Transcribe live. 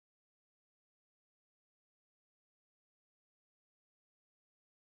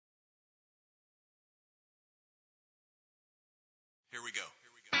Here we go.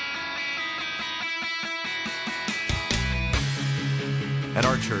 At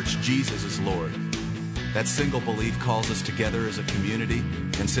our church, Jesus is Lord. That single belief calls us together as a community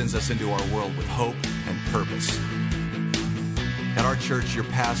and sends us into our world with hope and purpose. At our church, your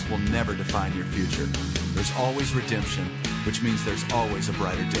past will never define your future. There's always redemption, which means there's always a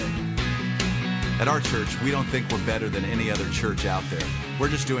brighter day. At our church, we don't think we're better than any other church out there. We're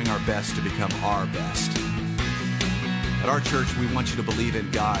just doing our best to become our best. At our church, we want you to believe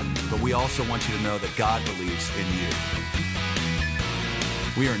in God, but we also want you to know that God believes in you.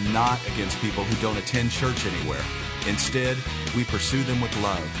 We are not against people who don't attend church anywhere. Instead, we pursue them with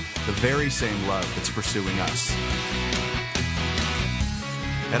love, the very same love that's pursuing us.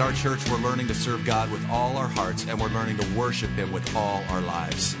 At our church, we're learning to serve God with all our hearts, and we're learning to worship Him with all our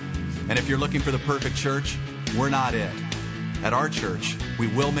lives. And if you're looking for the perfect church, we're not it. At our church, we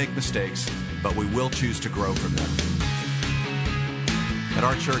will make mistakes, but we will choose to grow from them. At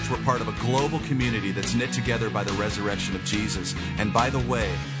our church, we're part of a global community that's knit together by the resurrection of Jesus. And by the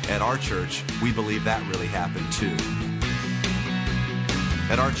way, at our church, we believe that really happened too.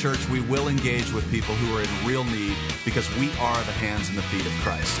 At our church, we will engage with people who are in real need because we are the hands and the feet of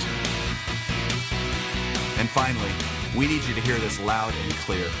Christ. And finally, we need you to hear this loud and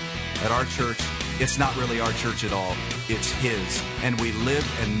clear. At our church, it's not really our church at all. It's His. And we live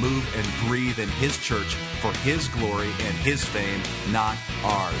and move and breathe in His church for His glory and His fame, not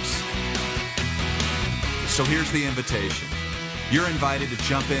ours. So here's the invitation. You're invited to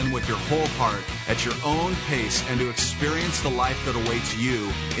jump in with your whole heart at your own pace and to experience the life that awaits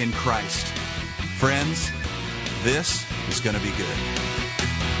you in Christ. Friends, this is going to be good.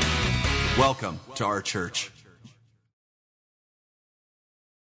 Welcome to our church.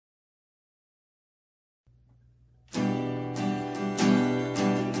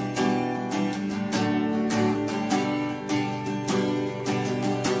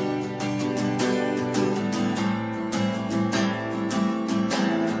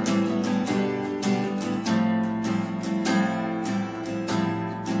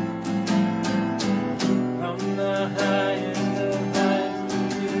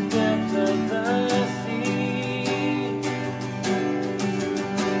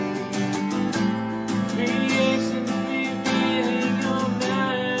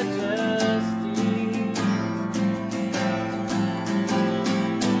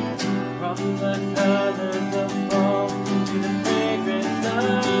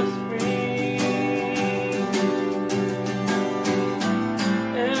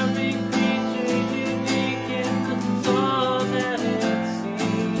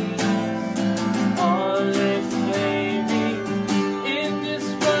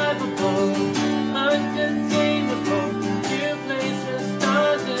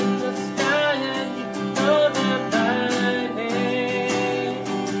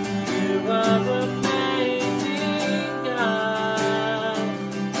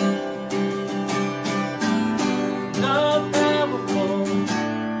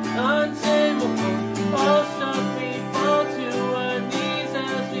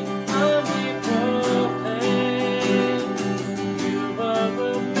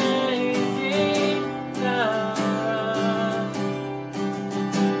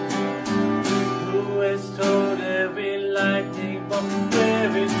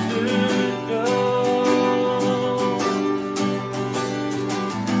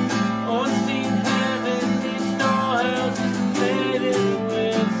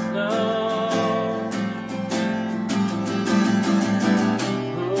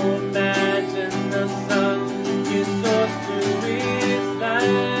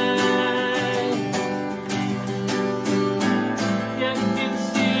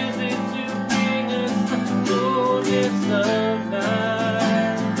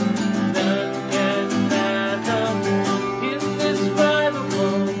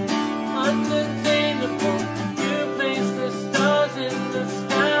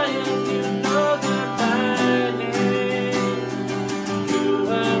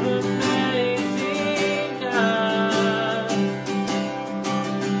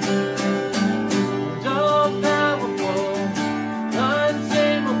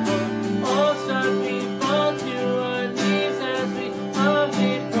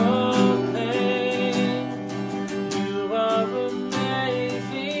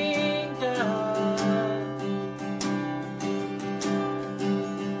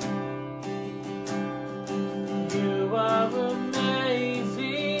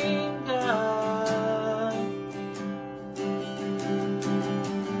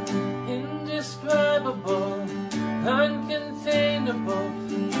 uncontainable.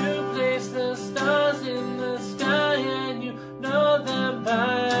 You place the stars in the sky and you know that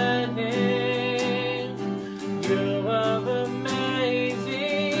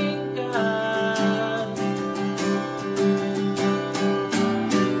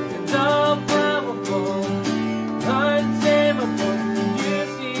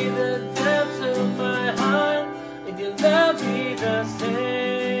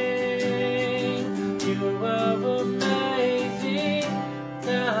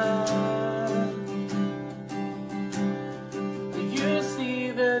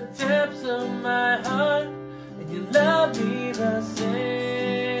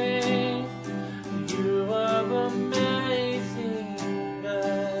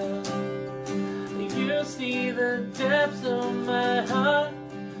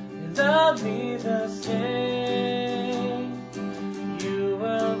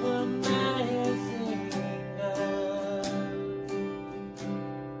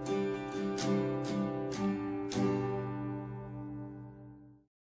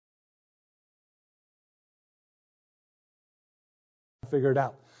figure it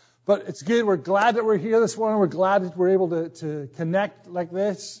out. But it's good. We're glad that we're here this morning. We're glad that we're able to connect like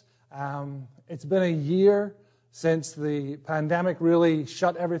this. It's been a year since the pandemic really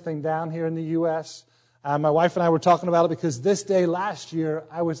shut everything down here in the U.S. My wife and I were talking about it because this day last year,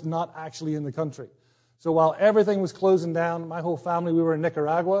 I was not actually in the country. So while everything was closing down, my whole family, we were in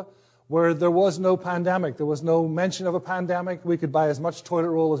Nicaragua, where there was no pandemic. There was no mention of a pandemic. We could buy as much toilet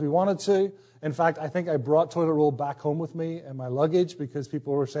roll as we wanted to. In fact, I think I brought toilet roll back home with me in my luggage because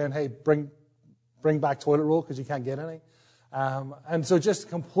people were saying, hey, bring back toilet roll because you can't get any. And so just a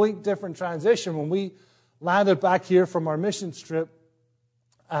complete different transition. When we landed back here from our mission trip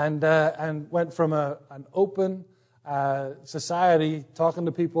and went from an open society, talking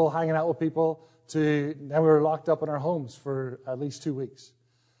to people, hanging out with people, to now we were locked up in our homes for at least 2 weeks.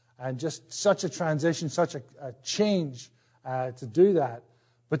 And just such a transition, such a change to do that.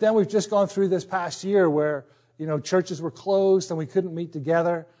 But then we've just gone through this past year where, churches were closed and we couldn't meet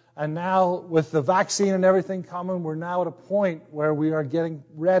together. And now with the vaccine and everything coming, we're now at a point where we are getting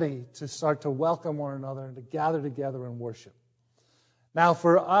ready to start to welcome one another and to gather together and worship. Now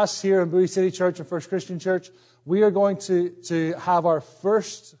for us here in Bowie City Church and First Christian Church, we are going to have our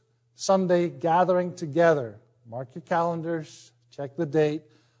first Sunday gathering together. Mark your calendars, check the date,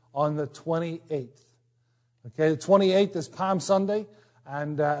 on the 28th. Okay, the 28th is Palm Sunday.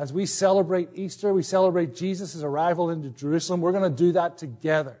 And as we celebrate Easter, we celebrate Jesus' arrival into Jerusalem. We're going to do that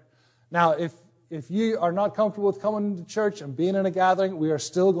together. Now, if you are not comfortable with coming to church and being in a gathering, we are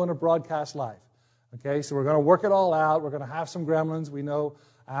still going to broadcast live. Okay, so we're going to work it all out. We're going to have some gremlins, we know,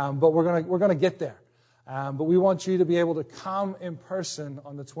 but we're going to get there. But we want you to be able to come in person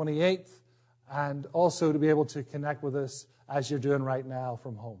on the 28th and also to be able to connect with us as you're doing right now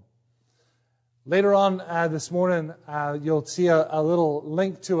from home. Later on this morning, you'll see a little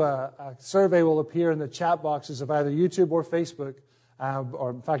link to a survey will appear in the chat boxes of either YouTube or Facebook, or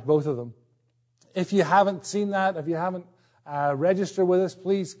in fact both of them. If you haven't seen that, if you haven't registered with us,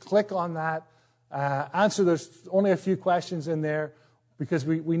 please click on that. Answer, there's only a few questions in there because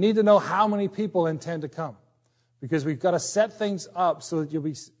we need to know how many people intend to come. Because we've got to set things up so that you'll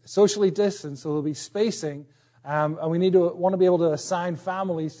be socially distanced, so there'll be spacing. And we want to be able to assign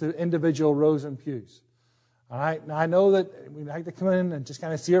families to individual rows and pews. All right. Now I know that we like to come in and just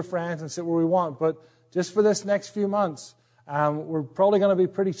kind of see our friends and sit where we want, but just for this next few months, we're probably going to be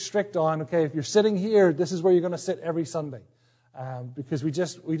pretty strict on. Okay, if you're sitting here, this is where you're going to sit every Sunday, because we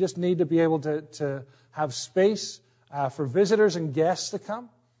just need to be able to have space for visitors and guests to come,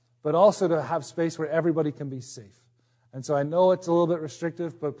 but also to have space where everybody can be safe. And so I know it's a little bit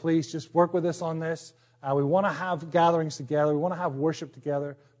restrictive, but please just work with us on this. We want to have gatherings together. We want to have worship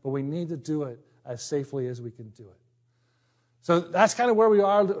together, but we need to do it as safely as we can do it. So that's kind of where we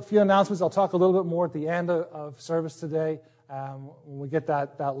are. A few announcements. I'll talk a little bit more at the end of service today when we get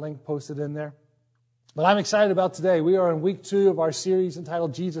that link posted in there. But I'm excited about today. We are in week 2 of our series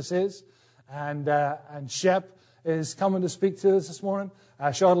entitled Jesus Is, and Shep is coming to speak to us this morning.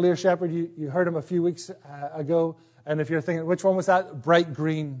 Chandelier Shepherd, you heard him a few weeks ago, and if you're thinking, which one was that? Bright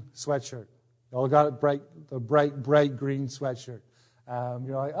green sweatshirt. You all got it, the bright green sweatshirt.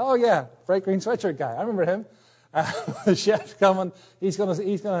 You're like, oh yeah, bright green sweatshirt guy. I remember him. The chef's coming. He's going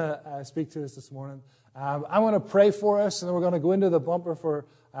to speak to us this morning. I'm going to pray for us, and then we're going to go into the bumper for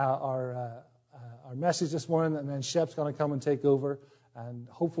our message this morning, and then Shep's going to come and take over, and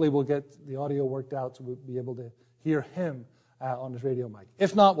hopefully we'll get the audio worked out so we'll be able to hear him on his radio mic.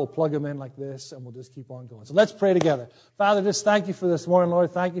 If not, we'll plug him in like this, and we'll just keep on going. So let's pray together. Father, just thank you for this morning,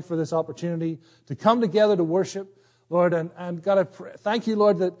 Lord. Thank you for this opportunity to come together to worship, Lord. And God, I pray, thank you,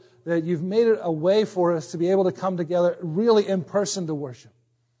 Lord, that you've made it a way for us to be able to come together really in person to worship.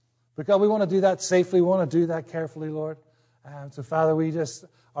 But God, we want to do that safely. We want to do that carefully, Lord. So, Father, we just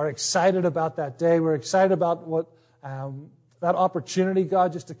are excited about that day. We're excited about what that opportunity,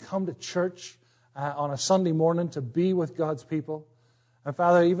 God, just to come to church on a Sunday morning to be with God's people. And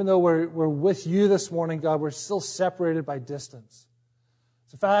Father, even though we're with you this morning, God, we're still separated by distance.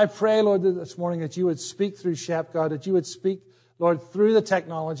 So Father, I pray, Lord, this morning that you would speak through Shep, God, that you would speak, Lord, through the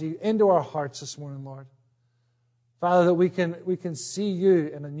technology into our hearts this morning, Lord. Father, that we can see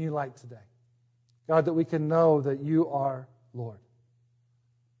you in a new light today. God, that we can know that you are Lord.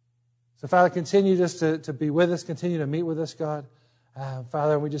 So Father, continue just to be with us, continue to meet with us, God.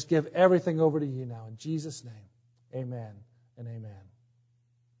 Father, we just give everything over to you now. In Jesus' name, amen and amen.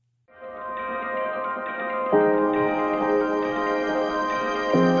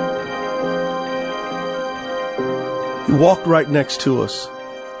 He walked right next to us,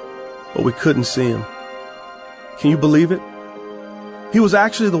 but we couldn't see him. Can you believe it? He was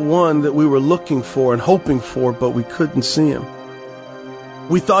actually the one that we were looking for and hoping for, but we couldn't see him.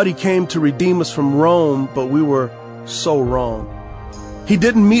 We thought he came to redeem us from Rome, but we were so wrong. He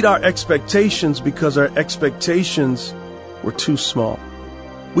didn't meet our expectations because our expectations were too small.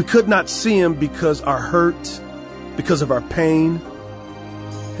 We could not see him because our hurt, because of our pain,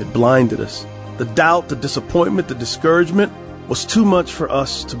 had blinded us. The doubt, the disappointment, the discouragement was too much for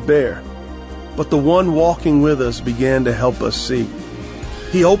us to bear. But the one walking with us began to help us see.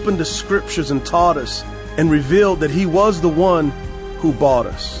 He opened the scriptures and taught us and revealed that he was the one who bought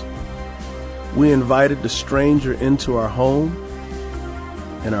us. We invited the stranger into our home,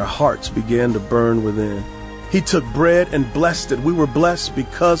 and our hearts began to burn within. He took bread and blessed it. We were blessed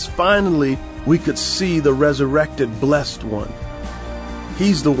because finally we could see the resurrected blessed one.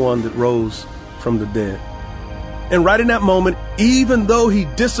 He's the one that rose from the dead. And right in that moment, even though he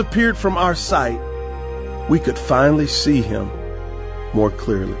disappeared from our sight, we could finally see him more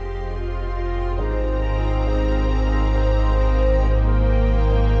clearly.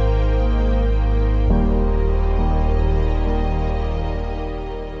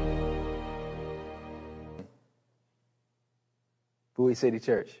 Bowie City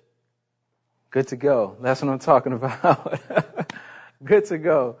Church. Good to go. That's what I'm talking about. Good to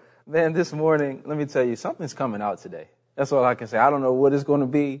go. Man, this morning, let me tell you, something's coming out today. That's all I can say. I don't know what it's going to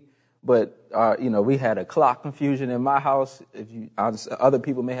be, but, we had a clock confusion in my house. Other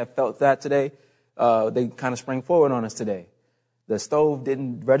people may have felt that today. They kind of sprang forward on us today. The stove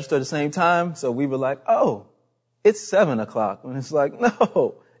didn't register at the same time, so we were like, oh, it's 7 o'clock. And it's like,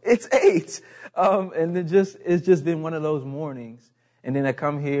 no, it's 8. And it's just been one of those mornings. And then I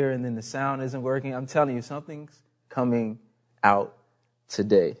come here and then the sound isn't working. I'm telling you, something's coming out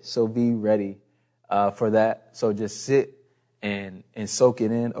today. So be ready for that. So just sit and soak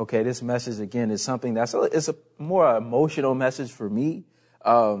it in. Okay, this message, again, is something it's a more emotional message for me.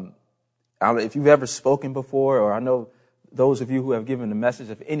 If you've ever spoken before, or I know those of you who have given a message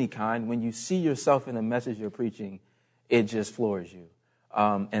of any kind, when you see yourself in a message you're preaching, it just floors you.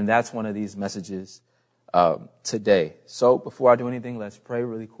 And that's one of these messages today. So before I do anything, let's pray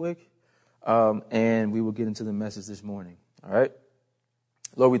really quick, and we will get into the message this morning. All right?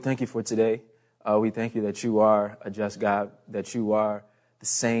 Lord, we thank you for today. We thank you that you are a just God, that you are the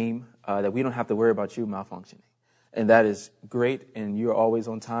same, that we don't have to worry about you malfunctioning. And that is great, and you're always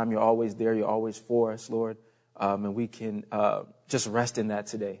on time, you're always there, you're always for us, Lord. And we can just rest in that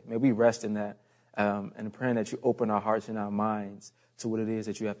today. May we rest in that, and praying that you open our hearts and our minds to what it is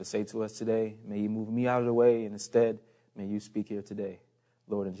that you have to say to us today. May you move me out of the way, and instead, may you speak here today.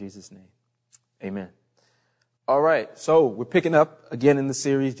 Lord, in Jesus' name, amen. All right, so we're picking up again in the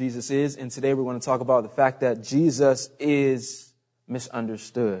series, Jesus Is, and today we're going to talk about the fact that Jesus is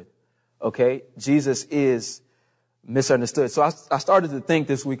misunderstood, okay? Jesus is misunderstood. So I started to think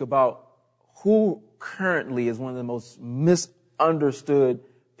this week about who currently is one of the most misunderstood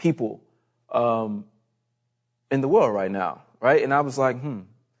people in the world right now, right? And I was like,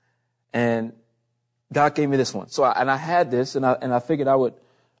 and God gave me this one. So I had this, and I figured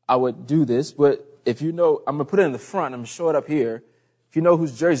I would do this, but if you know, I'm going to put it in the front. I'm going to show it up here. If you know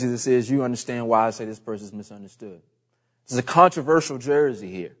whose jersey this is, you understand why I say this person's misunderstood. This is a controversial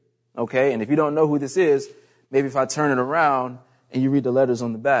jersey here, okay? And if you don't know who this is, maybe if I turn it around and you read the letters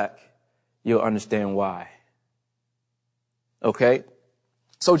on the back, you'll understand why. Okay?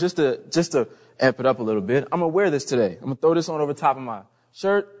 So just to amp it up a little bit, I'm going to wear this today. I'm going to throw this on over top of my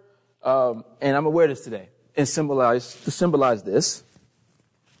shirt, and I'm going to wear this today and symbolize this.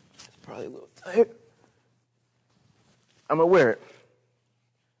 It's probably a little tight. I'm going to wear it.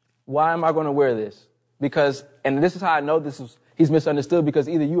 Why am I going to wear this? Because, and this is how I know he's misunderstood, because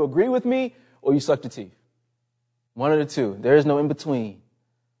either you agree with me or you suck your teeth. One of the two. There is no in between.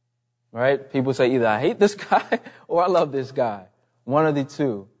 Right? People say either I hate this guy or I love this guy. One of the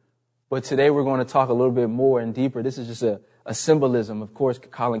two. But today we're going to talk a little bit more and deeper. This is just a symbolism. Of course,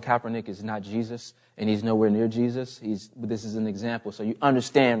 Colin Kaepernick is not Jesus, and he's nowhere near Jesus. But this is an example. So you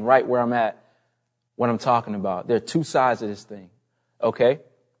understand right where I'm at, what I'm talking about. There are two sides of this thing. Okay?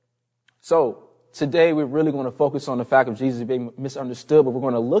 So today we're really going to focus on the fact of Jesus being misunderstood, but we're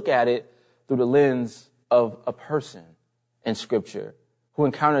going to look at it through the lens of a person in Scripture who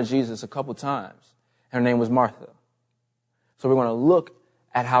encountered Jesus a couple times. Her name was Martha. So we're going to look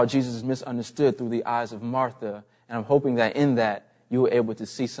at how Jesus is misunderstood through the eyes of Martha, and I'm hoping that in that you were able to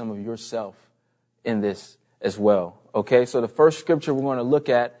see some of yourself in this as well. Okay, so the first scripture we're going to look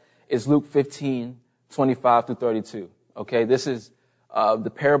at is Luke 15:25-32. Okay, this is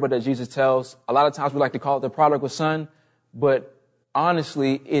the parable that Jesus tells. A lot of times we like to call it the prodigal son, but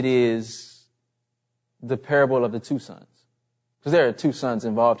honestly, it is the parable of the two sons. Because there are two sons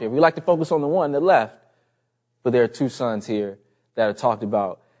involved here. We like to focus on the one that left, but there are two sons here that are talked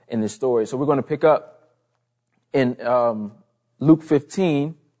about in this story. So we're going to pick up in Luke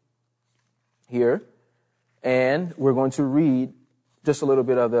 15 here, and we're going to read just a little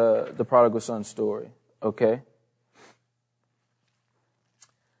bit of the prodigal son story, okay?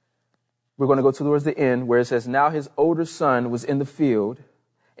 We're going to go towards the end where it says, "Now his older son was in the field,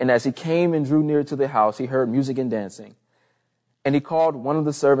 and as he came and drew near to the house, he heard music and dancing. And he called one of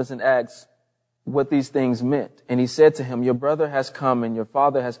the servants and asked what these things meant. And he said to him, 'Your brother has come, and your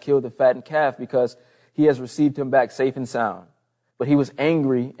father has killed the fattened calf because he has received him back safe and sound.' But he was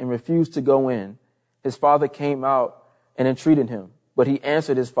angry and refused to go in. His father came out and entreated him. But he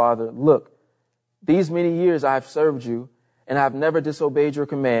answered his father, 'Look, these many years I have served you, and I have never disobeyed your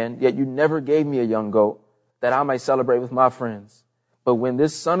command, yet you never gave me a young goat that I might celebrate with my friends. But when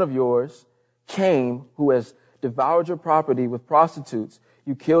this son of yours came, who has devoured your property with prostitutes,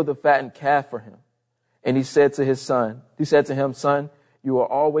 you killed the fattened calf for him.' And he said to him, 'Son, you are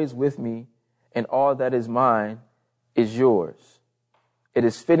always with me, and all that is mine is yours. It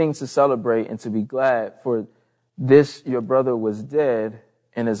is fitting to celebrate and to be glad, for this your brother was dead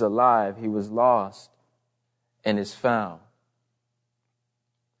and is alive. He was lost and is found.'"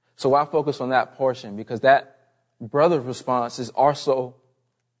 So I focus on that portion because that brother's response is also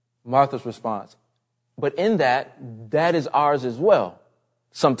Martha's response. But in that is ours as well,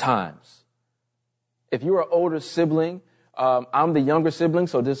 sometimes. If you're an older sibling, I'm the younger sibling,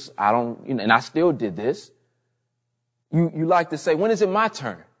 so and I still did this. You like to say, when is it my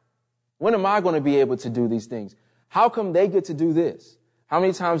turn? When am I going to be able to do these things? How come they get to do this? How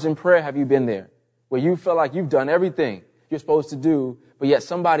many times in prayer have you been there where you feel like you've done everything you're supposed to do, but yet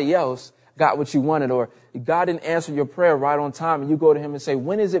somebody else got what you wanted, or God didn't answer your prayer right on time, and you go to him and say,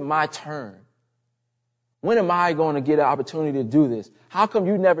 when is it my turn? When am I going to get an opportunity to do this? How come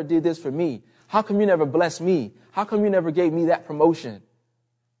you never did this for me? How come you never blessed me? How come you never gave me that promotion?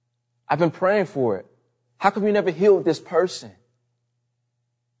 I've been praying for it. How come you never healed this person?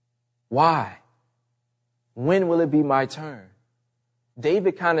 Why? When will it be my turn?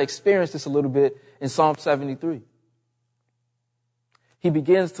 David kind of experienced this a little bit in Psalm 73. He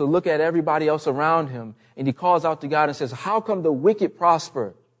begins to look at everybody else around him, and he calls out to God and says, how come the wicked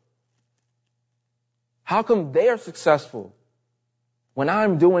prosper? How come they are successful when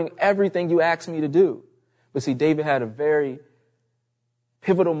I'm doing everything you asked me to do? But see, David had a very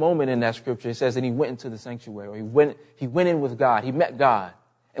pivotal moment in that scripture. It says that he went into the sanctuary. He went in with God. He met God.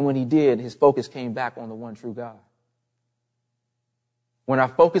 And when he did, his focus came back on the one true God. When our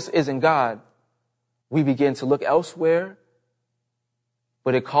focus isn't God, we begin to look elsewhere,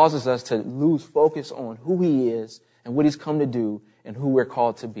 but it causes us to lose focus on who he is and what he's come to do and who we're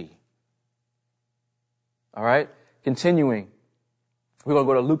called to be. All right? Continuing, we're going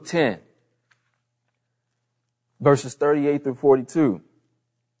to go to Luke 10, verses 38 through 42.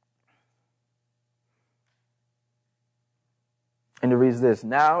 And it reads this: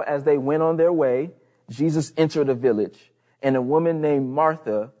 "Now, as they went on their way, Jesus entered a village, and a woman named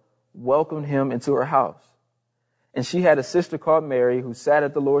Martha welcomed him into her house. And she had a sister called Mary who sat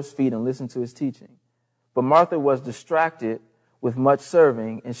at the Lord's feet and listened to his teaching. But Martha was distracted with much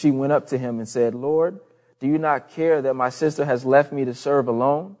serving, and she went up to him and said, 'Lord, do you not care that my sister has left me to serve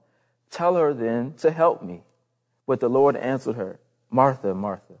alone? Tell her then to help me.' But the Lord answered her, 'Martha,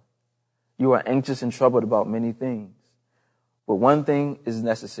 Martha, you are anxious and troubled about many things, but one thing is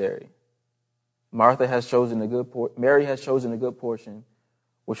necessary. Mary has chosen a good portion,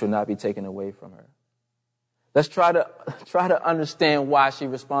 which will not be taken away from her.'" Let's try to understand why she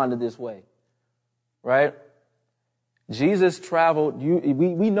responded this way, right? Jesus traveled.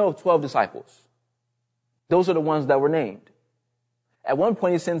 We know 12 disciples. Those are the ones that were named. At one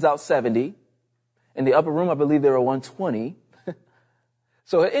point, he sends out 70. In the upper room, I believe there were 120.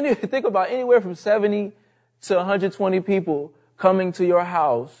 So think about anywhere from 70 to 120 people coming to your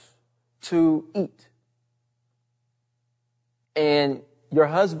house to eat. And your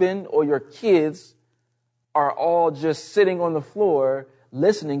husband or your kids are all just sitting on the floor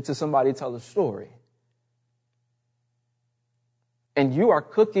listening to somebody tell a story. And you are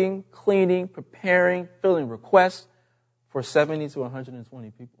cooking, cleaning, preparing, filling requests for 70 to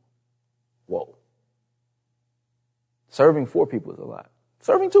 120 people. Whoa. Serving 4 people is a lot.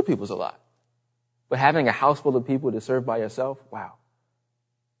 Serving 2 people is a lot. But having a house full of people to serve by yourself, wow.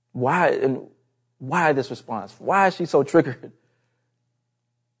 Why this response? Why is she so triggered?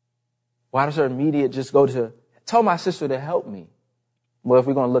 Why does her immediate just go to tell my sister to help me? Well, if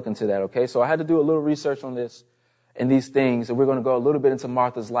we're going to look into that, okay? So I had to do a little research on this and these things, and we're going to go a little bit into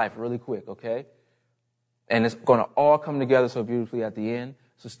Martha's life really quick, okay? And it's going to all come together so beautifully at the end.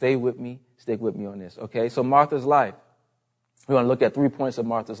 So stay with me. Stick with me on this, okay? So Martha's life. We're going to look at 3 points of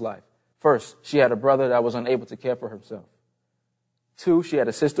Martha's life. First, she had a brother that was unable to care for himself. 2, she had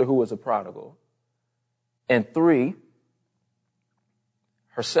a sister who was a prodigal. And 3,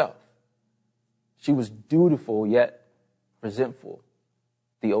 herself. She was dutiful yet resentful,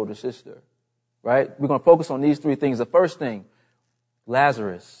 the older sister, right? We're going to focus on these 3 things. The first thing,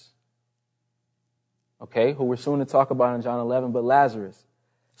 Lazarus, okay, who we're soon to talk about in John 11, but Lazarus.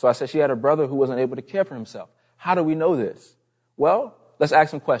 So I said she had a brother who wasn't able to care for himself. How do we know this? Well, let's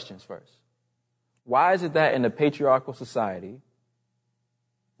ask some questions first. Why is it that in the patriarchal society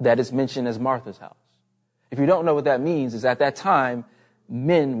that is mentioned as Martha's house? If you don't know what that means, is at that time,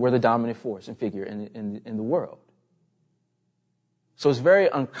 men were the dominant force and figure in the world. So it's very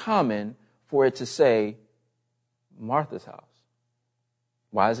uncommon for it to say Martha's house.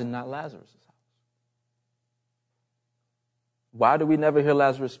 Why is it not Lazarus' house? Why do we never hear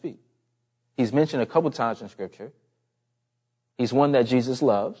Lazarus speak? He's mentioned a couple times in Scripture. He's one that Jesus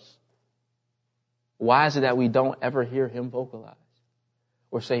loves. Why is it that we don't ever hear him vocalize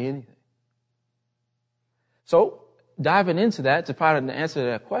or say anything? So, diving into that, to find an answer to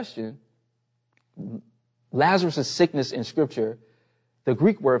that question, Lazarus' sickness in Scripture, the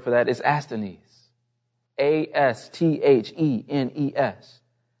Greek word for that is asthenes. A-S-T-H-E-N-E-S.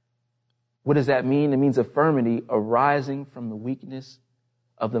 What does that mean? It means infirmity arising from the weakness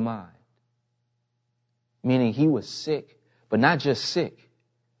of the mind. Meaning he was sick, but not just sick.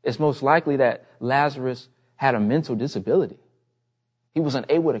 It's most likely that Lazarus had a mental disability. He was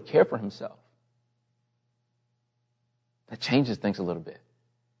unable to care for himself. That changes things a little bit.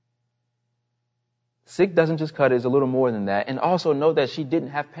 Sick doesn't just cut it, it's a little more than that. And also know that she didn't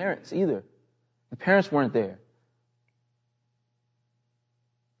have parents either. The parents weren't there.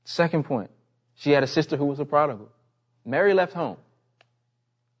 Second point, she had a sister who was a prodigal. Mary left home.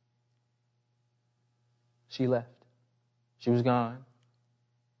 She left. She was gone.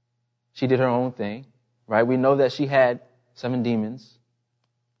 She did her own thing, right? We know that she had 7 demons.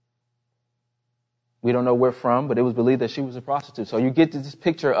 We don't know where from, but it was believed that she was a prostitute. So you get this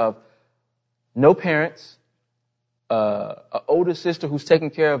picture of no parents, an older sister who's taking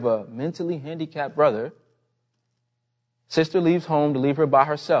care of a mentally handicapped brother. Sister leaves home to leave her by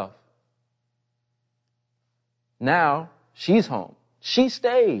herself. Now she's home. She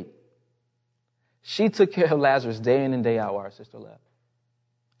stayed. She took care of Lazarus day in and day out while her sister left.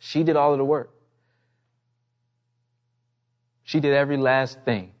 She did all of the work. She did every last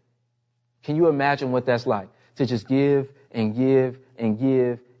thing. Can you imagine what that's like? To just give and give and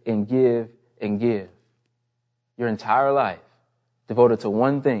give and give and give. Your entire life devoted to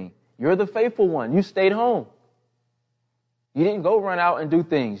one thing. You're the faithful one. You stayed home. You didn't go run out and do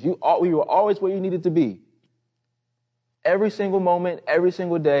things. You were always where you needed to be. Every single moment, every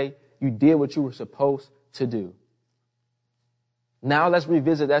single day, you did what you were supposed to do. Now let's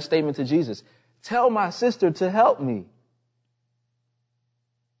revisit that statement to Jesus. Tell my sister to help me.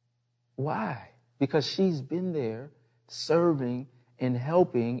 Why? Because she's been there serving and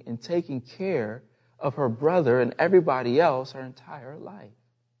helping and taking care of her brother and everybody else her entire life.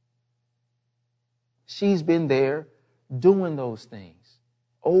 She's been there doing those things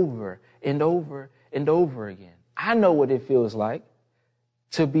over and over and over again. I know what it feels like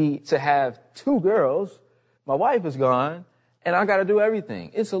to have 2 girls. My wife is gone and I got to do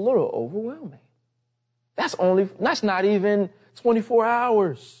everything. It's a little overwhelming. That's not even 24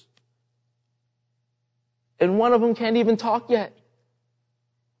 hours. And one of them can't even talk yet.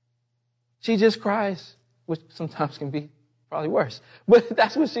 She just cries, which sometimes can be probably worse. But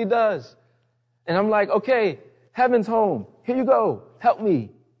that's what she does. And I'm like, okay, heaven's home. Here you go. Help me.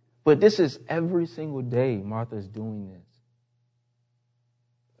 But this is every single day Martha's doing this.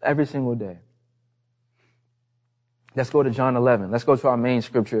 Every single day. Let's go to John 11. Let's go to our main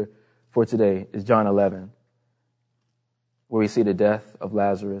scripture for today is John 11, where we see the death of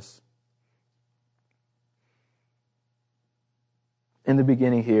Lazarus. In the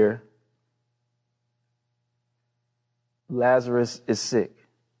beginning here, Lazarus is sick.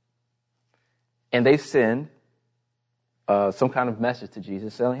 And they send some kind of message to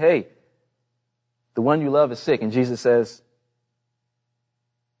Jesus saying, hey, the one you love is sick. And Jesus says,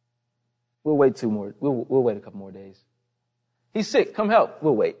 we'll wait we'll wait a couple more days. He's sick. Come help.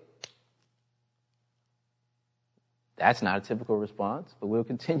 We'll wait. That's not a typical response, but we'll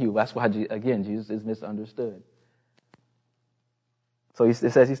continue. That's why, again, Jesus is misunderstood. So it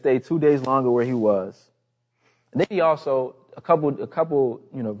says he stayed 2 days longer where he was. And then he also, a couple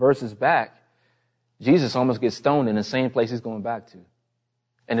verses back, Jesus almost gets stoned in the same place he's going back to.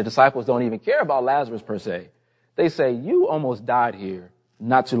 And the disciples don't even care about Lazarus per se. They say, you almost died here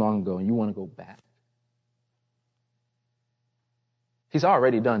not too long ago and you want to go back. He's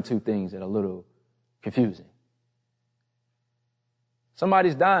already done two things that are a little confusing.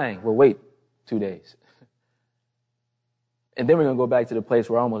 Somebody's dying. Well, wait 2 days. And then we're going to go back to the place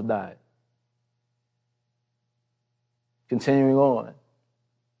where I almost died. Continuing on.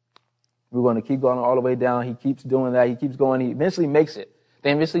 We're going to keep going all the way down. He keeps doing that. He keeps going. He eventually makes it.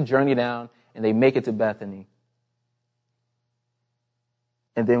 They eventually journey down, and they make it to Bethany.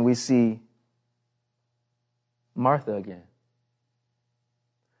 And then we see Martha again.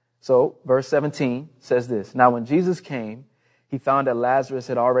 So, verse 17 says this. Now, when Jesus came, he found that Lazarus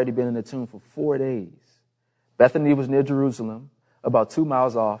had already been in the tomb for 4 days. Bethany was near Jerusalem, about 2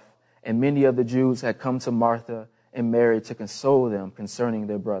 miles off, and many of the Jews had come to Martha and Mary to console them concerning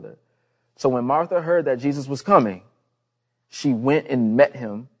their brother. So when Martha heard that Jesus was coming, she went and met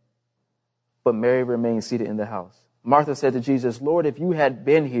him, but Mary remained seated in the house. Martha said to Jesus, Lord, if you had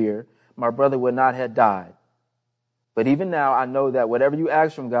been here, my brother would not have died. But even now I know that whatever you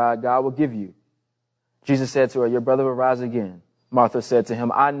ask from God, God will give you. Jesus said to her, your brother will rise again. Martha said to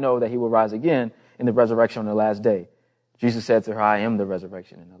him, I know that he will rise again in the resurrection on the last day. Jesus said to her, I am the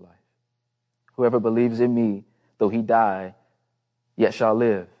resurrection and the life. Whoever believes in me, though he die, yet shall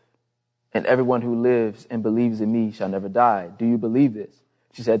live. And everyone who lives and believes in me shall never die. Do you believe this?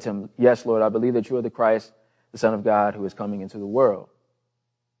 She said to him, yes, Lord, I believe that you are the Christ, the Son of God, who is coming into the world.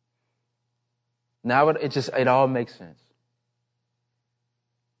 Now it all makes sense.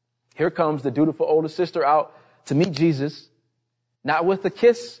 Here comes the dutiful older sister out to meet Jesus, not with a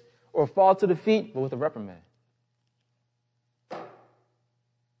kiss or fall to the feet, but with a reprimand.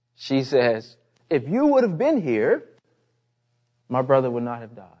 She says, if you would have been here, my brother would not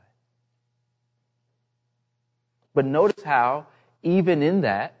have died. But notice how, even in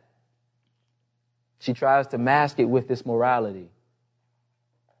that, she tries to mask it with this morality.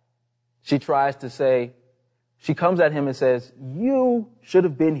 She tries to say, she comes at him and says, you should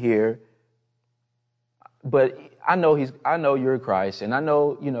have been here, but I know you're Christ, and I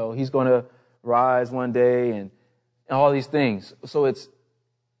know, he's going to rise one day and all these things. So it's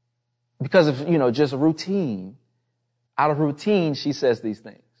because of, just routine. Out of routine, she says these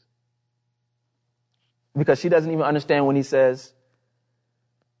things. Because she doesn't even understand when he says,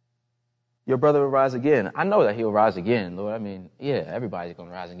 your brother will rise again. I know that he'll rise again, Lord. I mean, yeah, everybody's going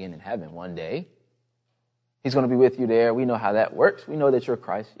to rise again in heaven one day. He's going to be with you there. We know how that works. We know that you're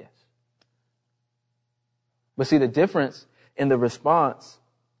Christ, yes. But see, the difference in the response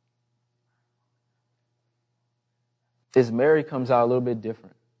is Mary comes out a little bit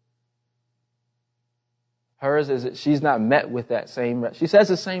different. Hers is that she's not met with that same, she says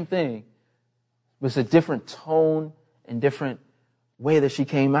the same thing, but it's a different tone and different way that she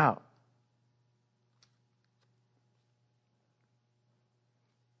came out.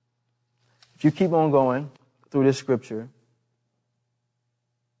 If you keep on going through this scripture,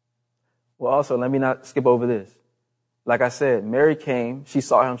 well, also, let me not skip over this. Like I said, Mary came, she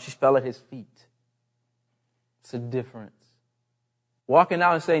saw him, she fell at his feet. It's a difference. Walking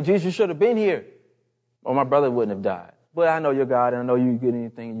out and saying, Jesus, you should have been here, or my brother wouldn't have died. But I know you're God, and I know you get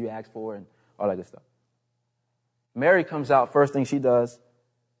anything you ask for, and all that good stuff. Mary comes out, first thing she does,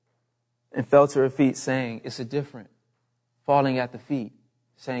 and fell to her feet saying, it's a different, falling at the feet,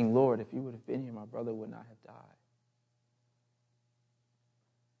 saying, Lord, if you would have been here, my brother would not have died.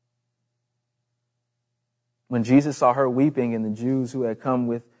 When Jesus saw her weeping and the Jews who had come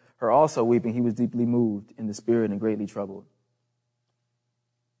with her also weeping, he was deeply moved in the spirit and greatly troubled.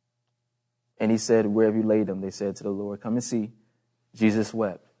 And he said, where have you laid him? They said to the Lord, come and see. Jesus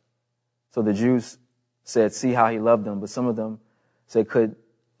wept. So the Jews said, see how he loved them. But some of them said, could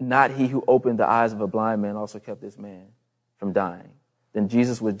not he who opened the eyes of a blind man also kept this man from dying? Then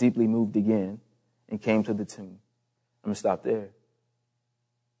Jesus was deeply moved again and came to the tomb. I'm going to stop there.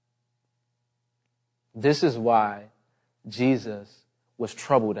 This is why Jesus was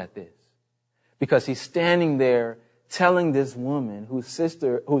troubled at this. Because he's standing there telling this woman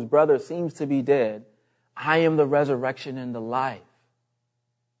whose brother seems to be dead, I am the resurrection and the life.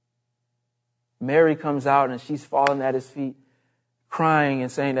 Mary comes out and she's falling at his feet, crying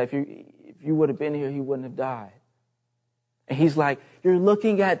and saying that if you would have been here, he wouldn't have died. And he's like, you're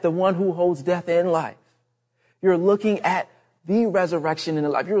looking at the one who holds death and life. You're looking at the resurrection and the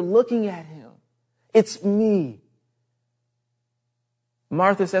life. You're looking at him. It's me.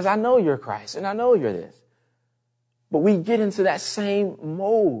 Martha says, I know you're Christ and I know you're this. But we get into that same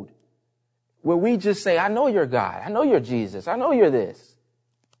mode where we just say, I know you're God. I know you're Jesus. I know you're this.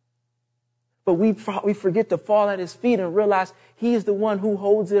 But we forget to fall at his feet and realize he is the one who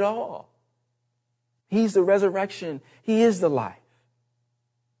holds it all. He's the resurrection. He is the life.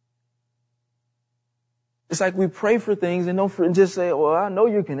 It's like we pray for things and don't just say, well, I know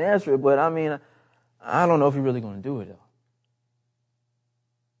you can answer it, but I don't know if you're really going to do it, though.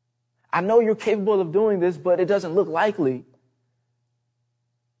 I know you're capable of doing this, but it doesn't look likely.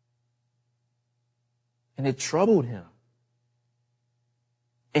 And it troubled him.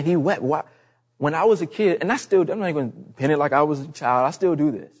 And he wept. Why? When I was a kid, and I'm not going to pin it like I was a child, I still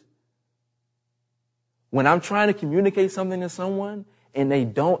do this. When I'm trying to communicate something to someone and they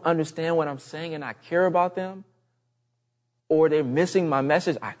don't understand what I'm saying and I care about them, or they're missing my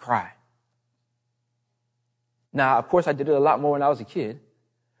message, I cry. Now, of course, I did it a lot more when I was a kid,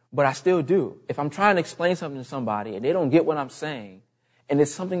 but I still do. If I'm trying to explain something to somebody and they don't get what I'm saying, and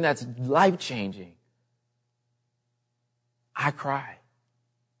it's something that's life-changing, I cry.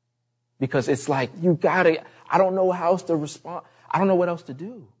 Because it's like, I don't know how else to respond. I don't know what else to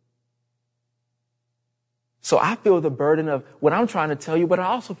do. So I feel the burden of what I'm trying to tell you, but I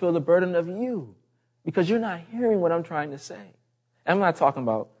also feel the burden of you because you're not hearing what I'm trying to say. And I'm not talking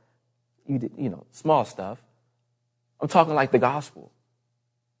about, small stuff. I'm talking like the gospel.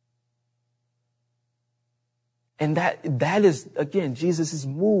 And that is, again, Jesus is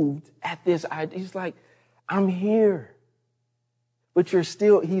moved at this idea. He's like, I'm here. But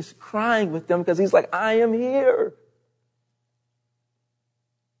he's crying with them because he's like, I am here.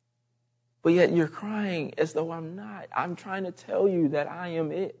 But yet you're crying as though I'm not. I'm trying to tell you that I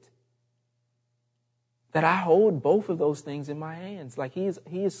am it. That I hold both of those things in my hands. Like he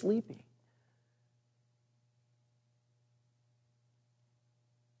is sleeping.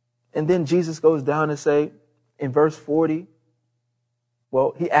 And then Jesus goes down and say, in verse 40,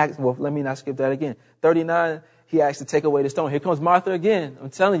 let me not skip that again. 39, he asks to take away the stone. Here comes Martha again.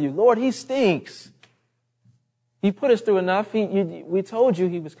 I'm telling you, Lord, he stinks. He put us through enough. We told you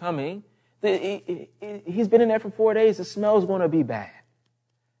he was coming. He's been in there for 4 days. The smell's going to be bad.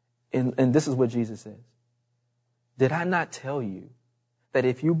 And this is what Jesus says. Did I not tell you that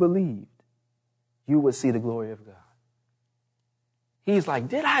if you believed, you would see the glory of God? He's like,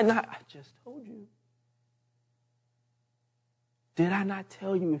 did I not? I just told you. Did I not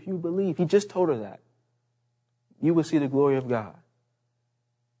tell you if you believe? He just told her that. You will see the glory of God.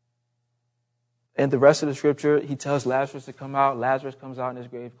 And the rest of the scripture, he tells Lazarus to come out. Lazarus comes out in his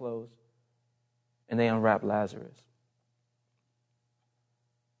grave clothes. And they unwrap Lazarus.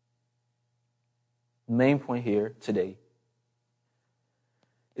 The main point here today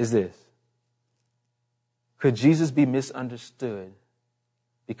is this. Could Jesus be misunderstood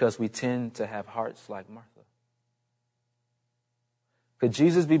because we tend to have hearts like Martha? Could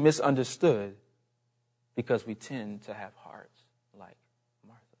Jesus be misunderstood because we tend to have hearts like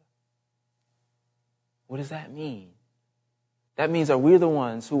Martha? What does that mean? That means that we're the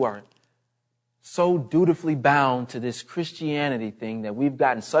ones who are so dutifully bound to this Christianity thing that we've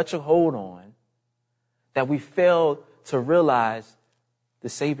gotten such a hold on that we fail to realize the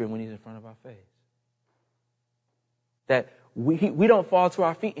Savior when he's in front of our face. That we don't fall to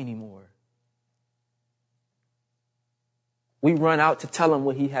our feet anymore. We run out to tell him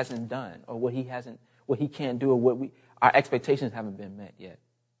what he hasn't done or what he can't do or our expectations haven't been met yet.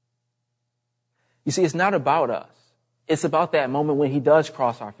 You see, it's not about us. It's about that moment when he does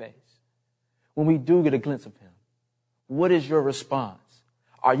cross our face. When we do get a glimpse of him. What is your response?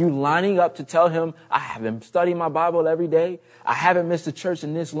 Are you lining up to tell him, I have been studying my Bible every day. I haven't missed a church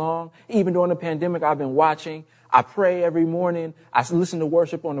in this long. Even during the pandemic, I've been watching. I pray every morning. I listen to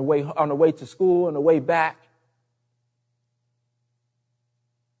worship on the way to school, on the way back.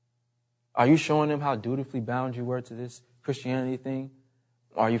 Are you showing him how dutifully bound you were to this Christianity thing?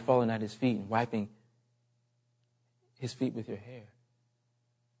 Or are you falling at his feet and wiping his feet with your hair?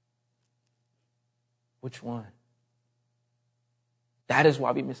 Which one? That is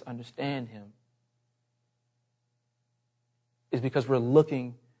why we misunderstand him. It's because we're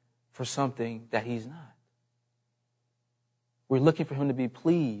looking for something that he's not. We're looking for him to be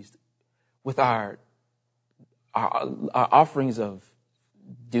pleased with our offerings of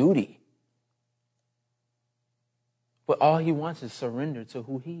duty. But all he wants is surrender to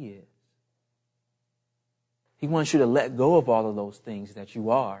who he is. He wants you to let go of all of those things that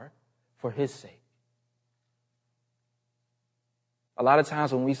you are for his sake. A lot of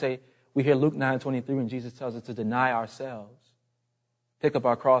times when we hear Luke 9:23 when Jesus tells us to deny ourselves, pick up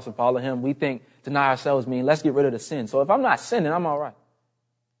our cross and follow him, we think deny ourselves means let's get rid of the sin. So if I'm not sinning, I'm all right.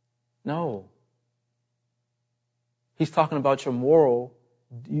 No. He's talking about your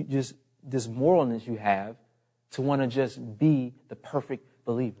this moralness you have to want to just be the perfect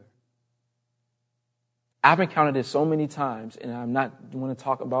believer. I've encountered this so many times, and I'm not trying to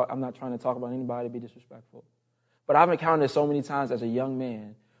talk about anybody to be disrespectful. But I've encountered this so many times as a young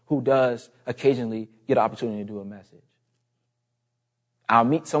man who does occasionally get an opportunity to do a message. I'll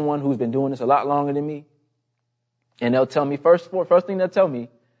meet someone who's been doing this a lot longer than me, and they'll tell me, first thing they'll tell me,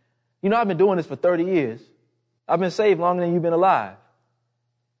 I've been doing this for 30 years. I've been saved longer than you've been alive.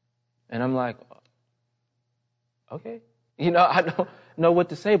 And I'm like, okay. I don't know what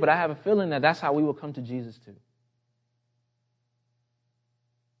to say, but I have a feeling that that's how we will come to Jesus too.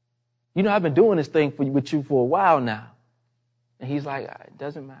 I've been doing this thing with you for a while now. And he's like, it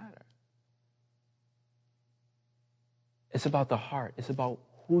doesn't matter. It's about the heart. It's about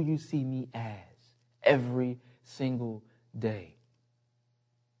who you see me as every single day.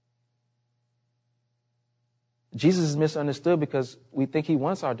 Jesus is misunderstood because we think he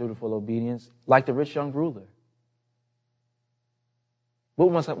wants our dutiful obedience like the rich young ruler.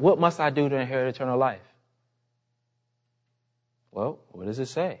 What must I do to inherit eternal life? Well, what does it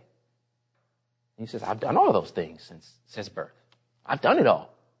say? He says, I've done all those things since birth. I've done it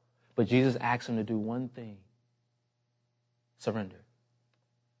all. But Jesus asked him to do one thing. Surrender.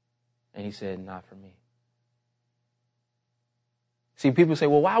 And he said, not for me. See, people say,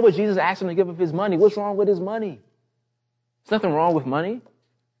 well, why would Jesus ask him to give up his money? What's wrong with his money? There's nothing wrong with money.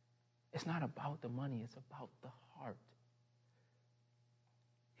 It's not about the money. It's about the heart.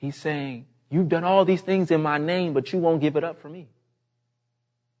 He's saying, you've done all these things in my name, but you won't give it up for me.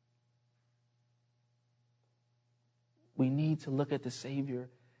 We need to look at the Savior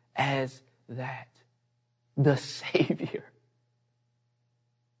as that. The Savior.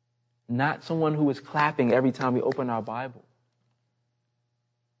 Not someone who is clapping every time we open our Bible.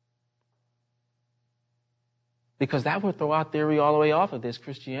 Because that would throw our theory all the way off of this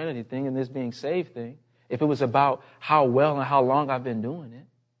Christianity thing and this being saved thing if it was about how well and how long I've been doing it.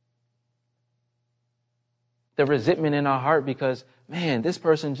 The resentment in our heart because, man, this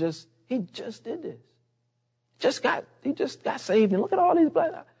person he just did this. He just got saved and look at all these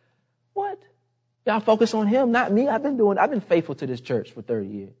black. What? Y'all focus on him, not me. I've been faithful to this church for 30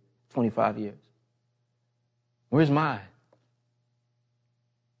 years, 25 years. Where's mine?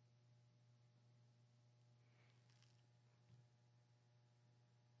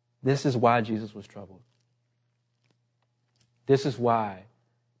 This is why Jesus was troubled. This is why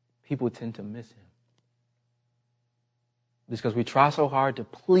people tend to miss him. Because we try so hard to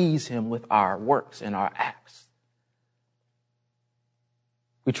please him with our works and our acts.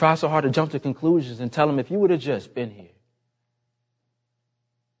 We try so hard to jump to conclusions and tell him, if you would have just been here.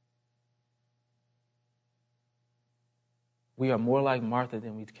 We are more like Martha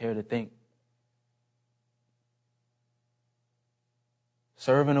than we care to think.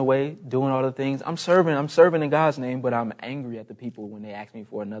 Serving away, doing all the things. I'm serving in God's name, but I'm angry at the people when they ask me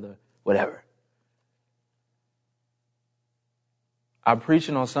for another whatever. I'm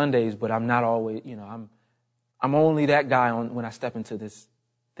preaching on Sundays, but I'm not always, I'm only that guy when I step into this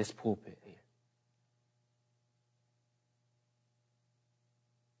pulpit here.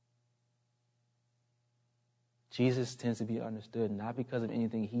 Jesus tends to be understood not because of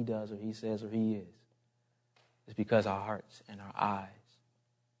anything he does or he says or he is. It's because our hearts and our eyes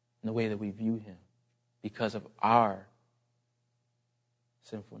and the way that we view him because of our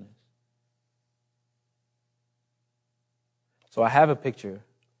sinfulness. So I have a picture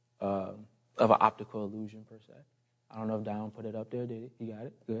of an optical illusion per se. I don't know if Dion put it up there, did he? You got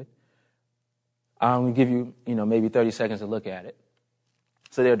it? Good. I'm going to give you, maybe 30 seconds to look at it.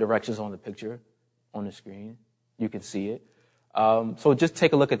 So there are directions on the picture on the screen. You can see it. So just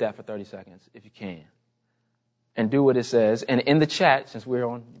take a look at that for 30 seconds if you can. And do what it says. And in the chat, since we're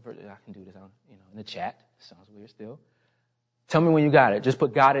on, I can do this, in the chat. Sounds weird still. Tell me when you got it. Just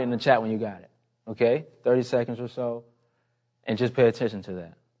put got it in the chat when you got it. Okay? 30 seconds or so. And just pay attention to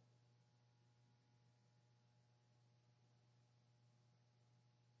that.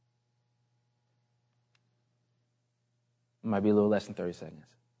 It might be a little less than 30 seconds.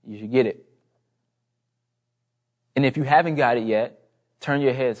 You should get it. And if you haven't got it yet, turn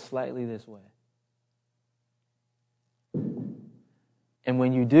your head slightly this way. And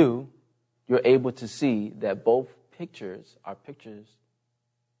when you do, you're able to see that both pictures are pictures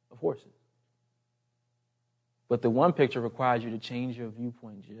of horses. But the one picture requires you to change your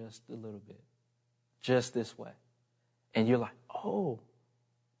viewpoint just a little bit. Just this way. And you're like, oh.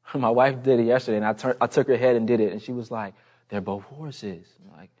 My wife did it yesterday, and I took her head and did it, and she was like, they're both horses.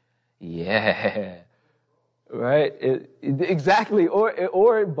 I'm like, yeah. Right? Exactly.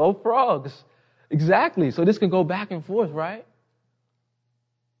 Or both frogs. Exactly. So this can go back and forth, right?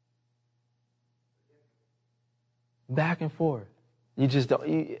 Back and forth. You just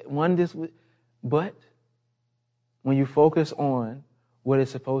don't, but when you focus on what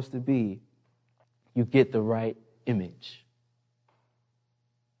it's supposed to be, you get the right image.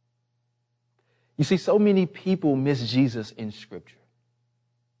 You see, so many people miss Jesus in Scripture.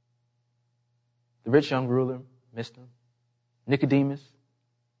 The rich young ruler missed him. Nicodemus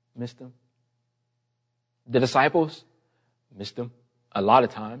missed him. The disciples missed him a lot of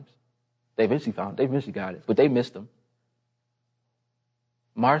times. They eventually got it, but they missed him.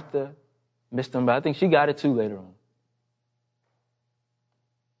 Martha missed him, but I think she got it too later on.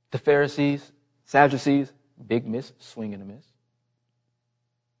 The Pharisees, Sadducees, big miss, swing and a miss.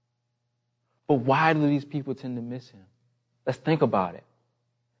 But why do these people tend to miss him? Let's think about it.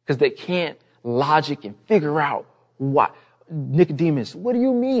 Because they can't logic and figure out what. Nicodemus, what do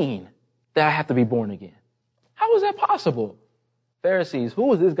you mean that I have to be born again? How is that possible? Pharisees,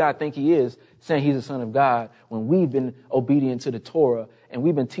 who does this guy think he is, saying he's the Son of God, when we've been obedient to the Torah and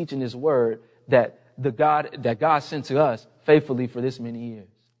we've been teaching this word that God sent to us faithfully for this many years?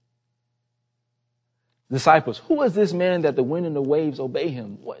 Disciples, who is this man that the wind and the waves obey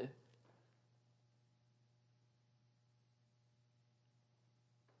him? What?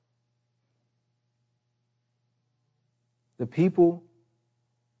 The people,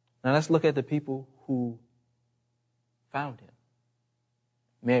 now let's look at the people who found him.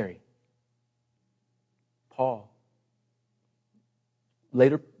 Mary, Paul,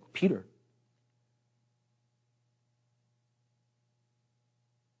 later Peter,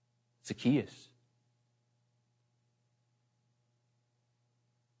 Zacchaeus.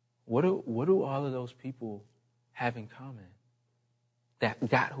 What do all of those people have in common that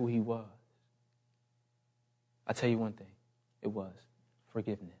got who he was? I'll tell you one thing. It was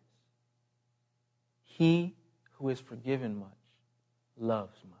forgiveness. He who is forgiven much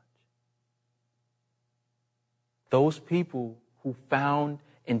loves much. Those people who found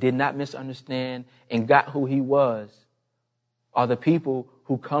and did not misunderstand and got who he was are the people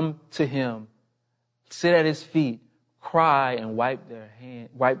who come to him, sit at his feet, cry, and wipe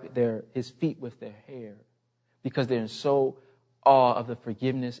his feet with their hair because they're in so awe of the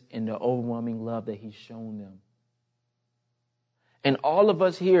forgiveness and the overwhelming love that he's shown them. And all of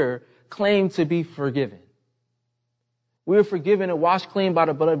us here claim to be forgiven. We are forgiven and washed clean by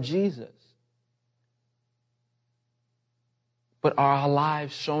the blood of Jesus. But are our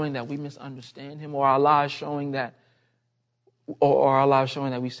lives showing that we misunderstand him, or are our lives showing that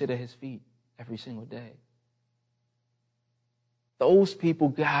we sit at his feet every single day? Those people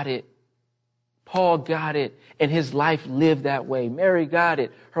got it. Paul got it, and his life lived that way. Mary got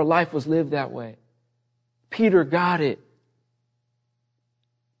it. Her life was lived that way. Peter got it.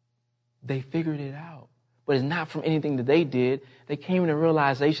 They figured it out. But it's not from anything that they did. They came to the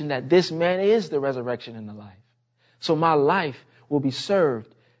realization that this man is the resurrection and the life. So my life will be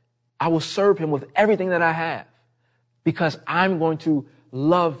served. I will serve him with everything that I have because I'm going to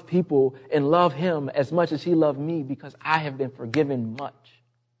love people and love him as much as he loved me because I have been forgiven much.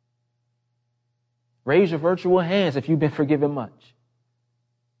 Raise your virtual hands if you've been forgiven much.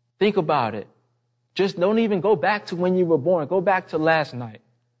 Think about it. Just don't even go back to when you were born. Go back to last night.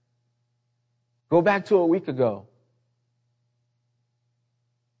 Go back to a week ago.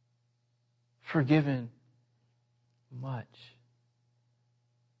 Forgiven much.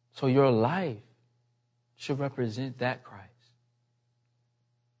 So your life should represent that Christ.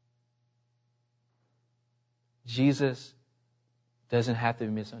 Jesus doesn't have to be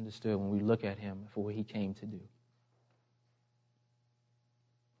misunderstood when we look at him for what he came to do.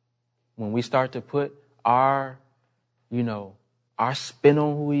 When we start to put our spin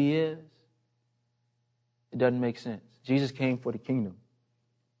on who he is, it doesn't make sense. Jesus came for the kingdom.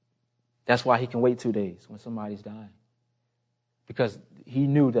 That's why he can wait 2 days when somebody's dying. Because he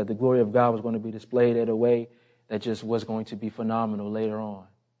knew that the glory of God was going to be displayed in a way that just was going to be phenomenal later on.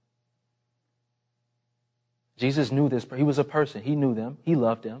 Jesus knew this. He was a person. He knew them. He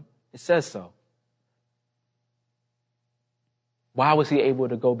loved them. It says so. Why was he able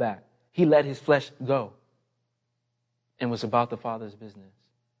to go back? He let his flesh go and was about the Father's business.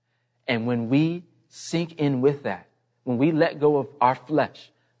 And when we sink in with that, when we let go of our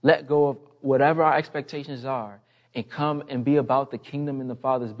flesh, let go of whatever our expectations are, and come and be about the kingdom and the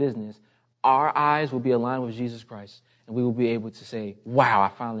Father's business, our eyes will be aligned with Jesus Christ, and we will be able to say, wow, I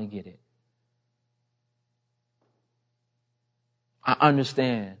finally get it. I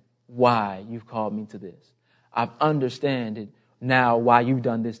understand why you've called me to this. I understand now why you've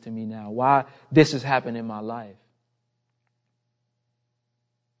done this to me now, why this has happened in my life.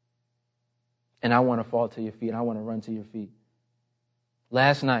 And I want to fall to your feet. I want to run to your feet.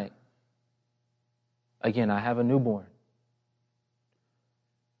 Last night, again, I have a newborn.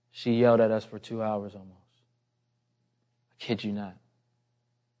 She yelled at us for 2 hours almost. I kid you not.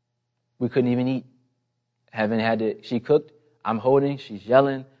 We couldn't even eat. She cooked. I'm holding. She's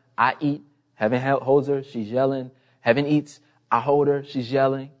yelling. I eat. Heaven holds her, she's yelling. Heaven eats, I hold her, she's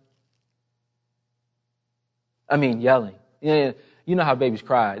yelling. Yelling. Yeah, you know how babies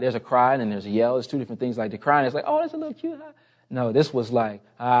cry. There's a cry and then there's a yell. It's two different things. Like the crying is like, oh, that's a little cute. No, this was like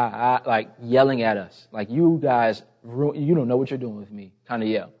yelling at us. Like, you guys, you don't know what you're doing with me, kind of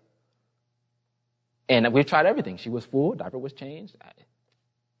yell. And we've tried everything. She was full, diaper was changed.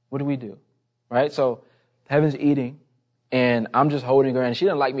 What do we do? Right? So Heaven's eating, and I'm just holding her, and she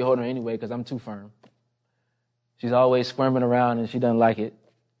doesn't like me holding her anyway because I'm too firm. She's always squirming around, and she doesn't like it.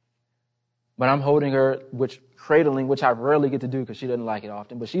 But I'm holding her, cradling, which I rarely get to do because she doesn't like it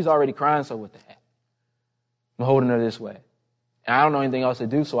often. But she's already crying, so what the heck? I'm holding her this way. And I don't know anything else to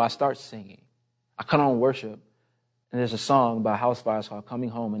do, so I start singing. I cut on worship, and there's a song by House Fires called Coming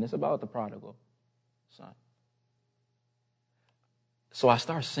Home, and it's about the prodigal son. So I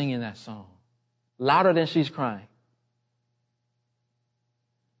start singing that song, louder than she's crying.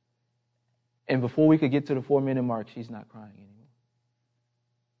 And before we could get to the 4-minute mark, she's not crying anymore.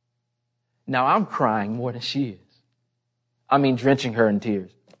 Now I'm crying more than she is. Drenching her in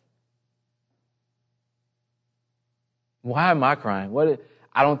tears. Why am I crying?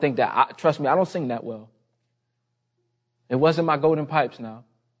 I don't think that, trust me, I don't sing that well. It wasn't my golden pipes now.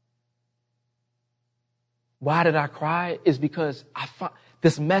 Why did I cry? It's because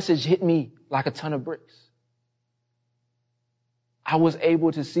this message hit me like a ton of bricks. I was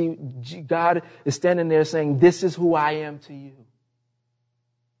able to see God is standing there saying, this is who I am to you.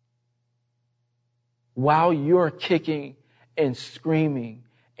 While you're kicking and screaming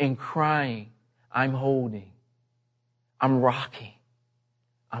and crying, I'm holding, I'm rocking,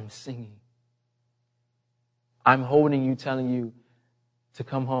 I'm singing. I'm holding you, telling you to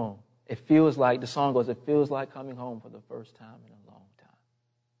come home. It feels like, the song goes, it feels like coming home for the first time in a long time.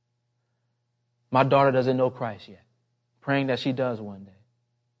 My daughter doesn't know Christ yet, praying that she does one day.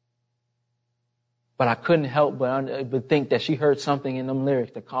 But I couldn't help but think that she heard something in them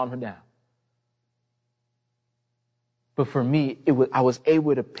lyrics to calm her down. But for me, I was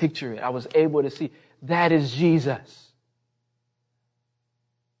able to picture it. I was able to see, that is Jesus.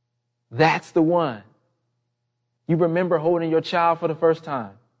 That's the one. You remember holding your child for the first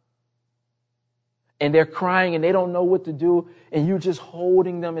time. And they're crying and they don't know what to do. And you're just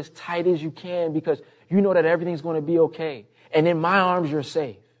holding them as tight as you can because you know that everything's going to be okay. And in my arms, you're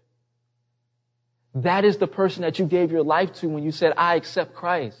safe. That is the person that you gave your life to when you said, I accept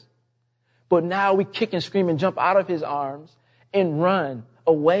Christ. But now we kick and scream and jump out of his arms and run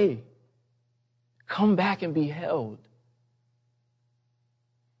away. Come back and be held.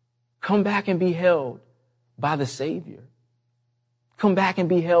 Come back and be held by the Savior. Come back and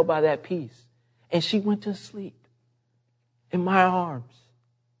be held by that peace. And she went to sleep in my arms.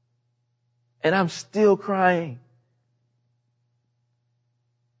 And I'm still crying.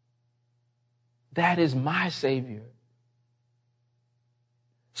 That is my Savior.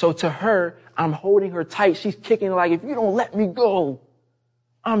 So to her, I'm holding her tight. She's kicking like, if you don't let me go,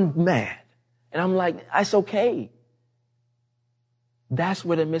 I'm mad. And I'm like, it's okay. That's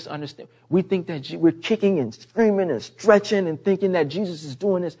where the misunderstanding. We think that we're kicking and screaming and stretching and thinking that Jesus is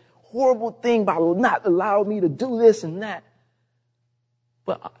doing this horrible thing by not allowing me to do this and that.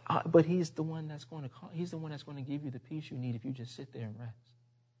 But he's the one that's going to call. He's the one that's going to give you the peace you need if you just sit there and rest.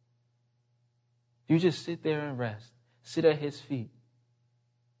 If you just sit there and rest, sit at his feet,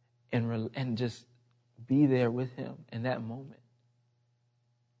 and just be there with him in that moment.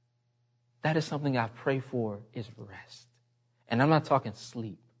 That is something I pray for, is rest. And I'm not talking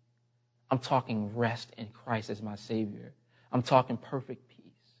sleep. I'm talking rest in Christ as my Savior. I'm talking perfect peace.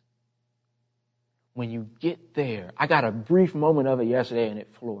 When you get there, I got a brief moment of it yesterday and it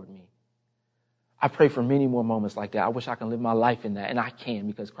floored me. I pray for many more moments like that. I wish I could live my life in that, and I can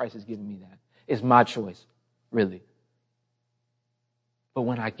because Christ has given me that. It's my choice, really. But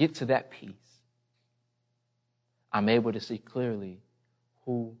when I get to that peace, I'm able to see clearly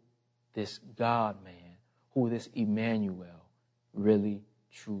who this God-man, who this Emmanuel really,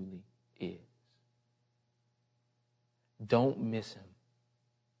 truly is. Don't miss him.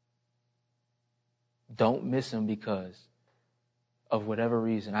 Don't miss him because of whatever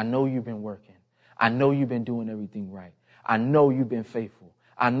reason. I know you've been working. I know you've been doing everything right. I know you've been faithful.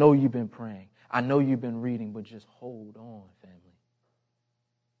 I know you've been praying. I know you've been reading, but just hold on, family.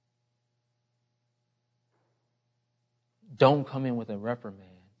 Don't come in with a reprimand.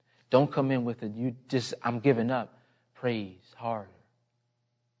 Don't come in with I'm giving up. Praise harder.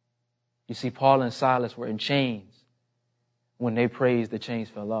 You see, Paul and Silas were in chains. When they praised, the chains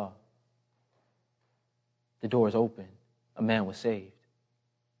fell off. The doors opened. A man was saved.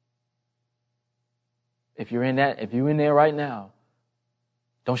 If you're in there right now,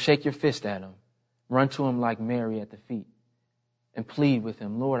 Don't shake your fist at him. Run to him like Mary at the feet and plead with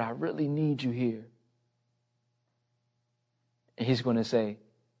him, Lord, I really need you here. And he's going to say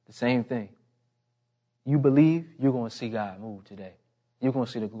the same thing. You believe, you're going to see God move today. You're going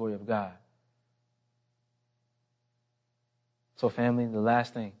to see the glory of God. So family, the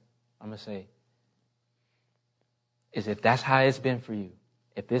last thing I'm going to say is if that's how it's been for you,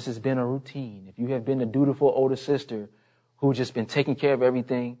 if this has been a routine, if you have been a dutiful older sister who's just been taking care of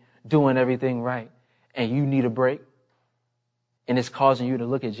everything, doing everything right, and you need a break, and it's causing you to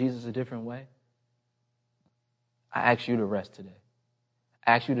look at Jesus a different way, I ask you to rest today.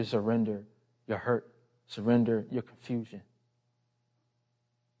 I ask you to surrender your hurt, surrender your confusion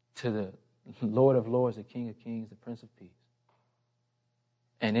to the Lord of Lords, the King of Kings, the Prince of Peace.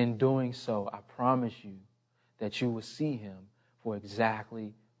 And in doing so, I promise you that you will see him for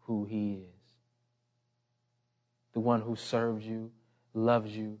exactly who he is. The one who served you,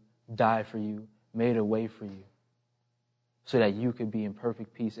 loves you, died for you, made a way for you, so that you could be in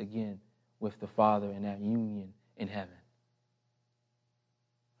perfect peace again with the Father in that union in heaven.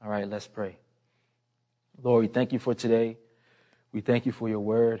 All right, let's pray. Lord, we thank you for today. We thank you for your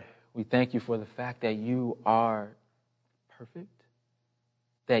word. We thank you for the fact that you are perfect,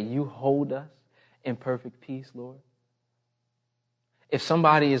 that you hold us in perfect peace, Lord. If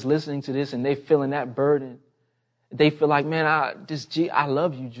somebody is listening to this and they're feeling that burden, they feel like, man, I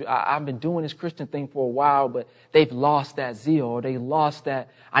love you. I've been doing this Christian thing for a while, but they've lost that zeal, or they lost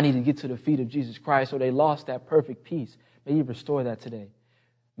that I need to get to the feet of Jesus Christ, or they lost that perfect peace. May you restore that today.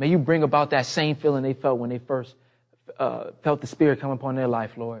 May you bring about that same feeling they felt when they first felt the Spirit come upon their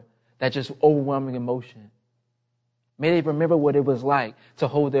life, Lord, that just overwhelming emotion. May they remember what it was like to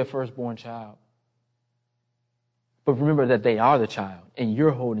hold their firstborn child. But remember that they are the child, and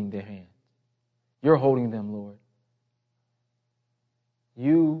you're holding their hand. You're holding them, Lord.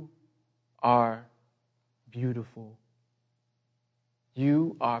 You are beautiful.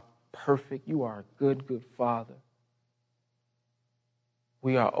 You are perfect. You are a good, good Father.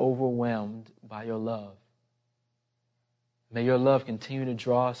 We are overwhelmed by your love. May your love continue to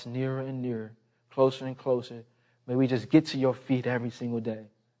draw us nearer and nearer, closer and closer. May we just get to your feet every single day.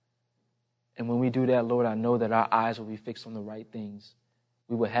 And when we do that, Lord, I know that our eyes will be fixed on the right things.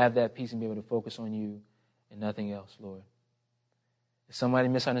 We will have that peace and be able to focus on you and nothing else, Lord. If somebody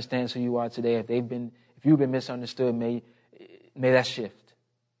misunderstands who you are today, if you've been misunderstood, may that shift.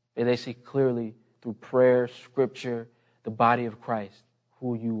 May they see clearly through prayer, scripture, the body of Christ,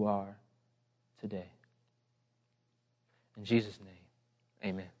 who you are today. In Jesus' name,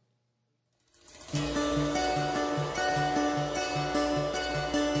 amen.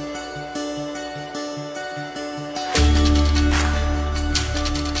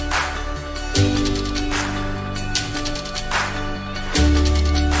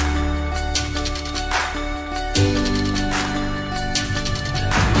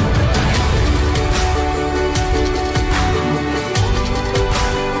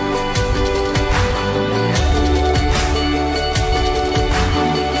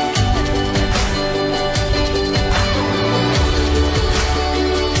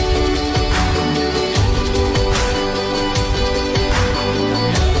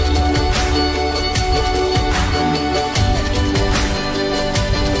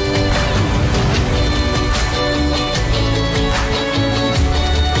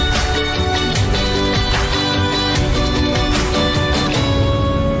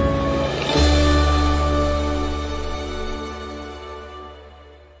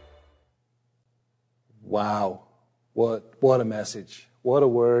 Wow. What a message. What a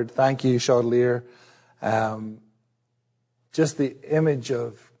word. Thank you, Chandelier. Just the image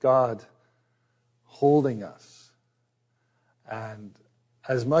of God holding us. And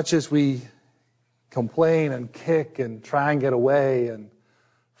as much as we complain and kick and try and get away and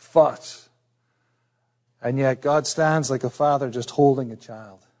fuss, and yet God stands like a father just holding a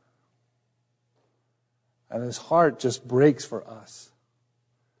child. And his heart just breaks for us.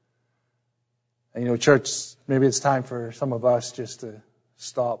 And church, maybe it's time for some of us just to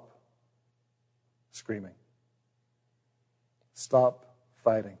stop screaming. Stop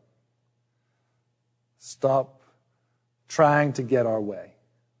fighting. Stop trying to get our way.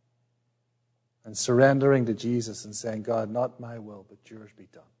 And surrendering to Jesus and saying, God, not my will, but yours be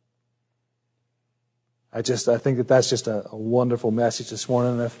done. I think that's just a wonderful message this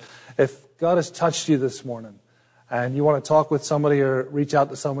morning. And if God has touched you this morning, and you want to talk with somebody or reach out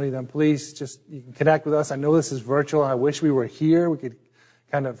to somebody, then please you can connect with us. I know this is virtual. I wish we were here. We could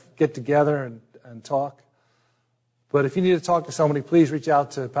kind of get together and talk. But if you need to talk to somebody, please reach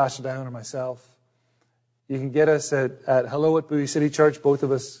out to Pastor Dan or myself. You can get us at hello@Bowie City Church. Both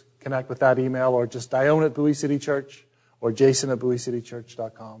of us connect with that email, or just Dione@Bowie City Church, or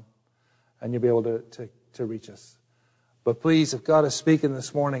Jason@BowieCityChurch.com, and you'll be able to reach us. But please, if God is speaking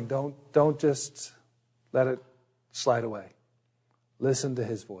this morning, don't just let it slide away. Listen to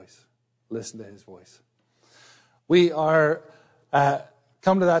His voice. Listen to His voice. We are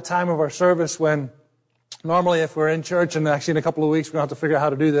come to that time of our service when normally if we're in church, and actually in a couple of weeks we're going to have to figure out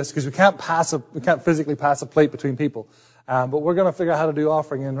how to do this because we can't physically pass a plate between people. But we're going to figure out how to do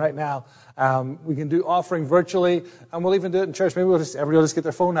offering. And right now, we can do offering virtually, and we'll even do it in church. Maybe everybody will just get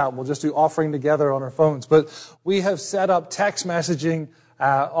their phone out and we'll just do offering together on our phones. But we have set up text messaging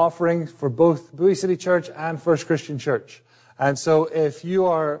offering for both Bowie City Church and First Christian Church. And so if you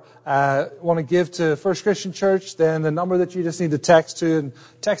want to give to First Christian Church, then the number that you just need to text to, and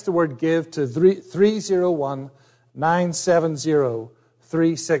text the word give to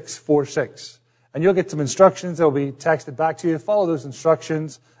 301-970-3646. And you'll get some instructions that will be texted back to you. Follow those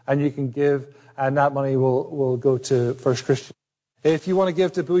instructions, and you can give, and that money will go to First Christian. If you want to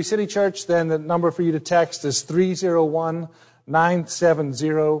give to Bowie City Church, then the number for you to text is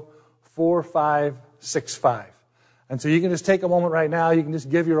 301-970-4565. And so you can just take a moment right now. You can just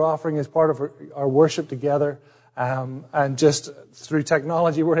give your offering as part of our worship together. And just through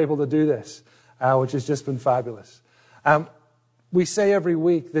technology, we're able to do this, which has just been fabulous. We say every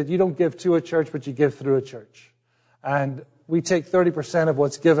week that you don't give to a church, but you give through a church. And we take 30% of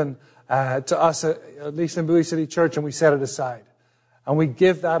what's given to us, at least in Bowie City Church, and we set it aside. And we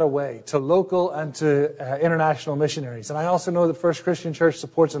give that away to local and to international missionaries. And I also know that First Christian Church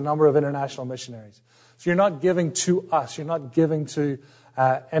supports a number of international missionaries. So you're not giving to us. You're not giving to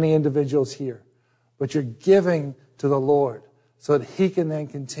any individuals here. But you're giving to the Lord so that He can then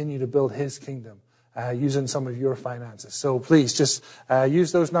continue to build His kingdom using some of your finances. So please just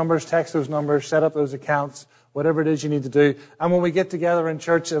use those numbers, text those numbers, set up those accounts, whatever it is you need to do. And when we get together in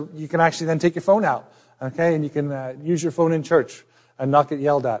church, you can actually then take your phone out, okay? And you can use your phone in church and not get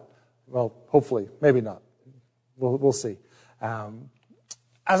yelled at. Well, hopefully. Maybe not. We'll see.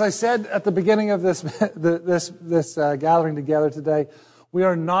 As I said at the beginning of this gathering together today, we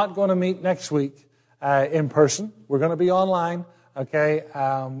are not going to meet next week in person. We're going to be online, okay?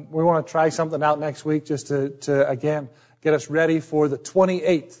 We want to try something out next week just to again, get us ready for the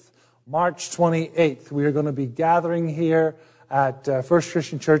 28th, March 28th. We are going to be gathering here at First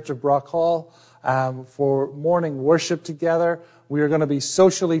Christian Church of Brock Hall for morning worship together. We are going to be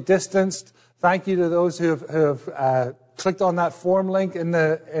socially distanced. Thank you to those who have clicked on that form link in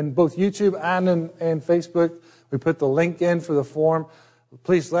both YouTube and in Facebook. We put the link in for the form.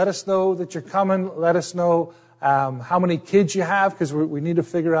 Please let us know that you're coming. Let us know how many kids you have, because we need to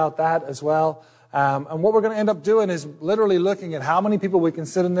figure out that as well. And what we're going to end up doing is literally looking at how many people we can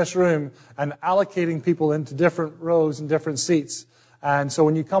sit in this room and allocating people into different rows and different seats. And so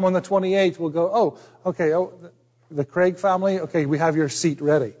when you come on the 28th, we'll go, the Craig family, okay, we have your seat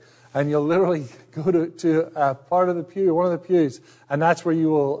ready. And you'll literally go to a part of the pew, one of the pews, and that's where you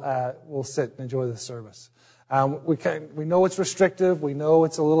will sit and enjoy the service. We know it's restrictive, we know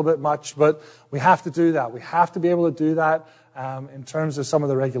it's a little bit much, but we have to do that. We have to be able to do that in terms of some of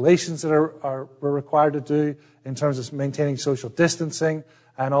the regulations that we're required to do, in terms of maintaining social distancing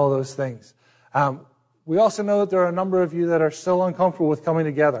and all those things. We also know that there are a number of you that are still uncomfortable with coming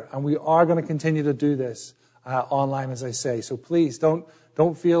together, and we are going to continue to do this online, as I say. So please don't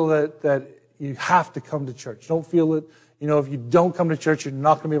feel that you have to come to church. Don't feel that, if you don't come to church, you're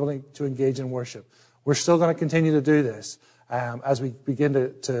not going to be able to engage in worship. We're still going to continue to do this as we begin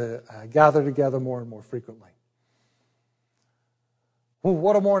to gather together more and more frequently. Well,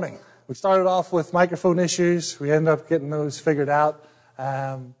 what a morning. We started off with microphone issues. We ended up getting those figured out.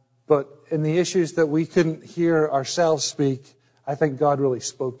 But in the issues that we couldn't hear ourselves speak, I think God really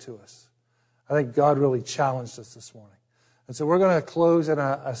spoke to us. I think God really challenged us this morning. And so we're going to close in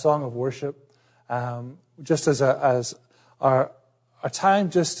a song of worship, just as our time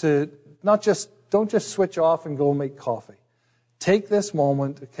just to don't just switch off and go make coffee. Take this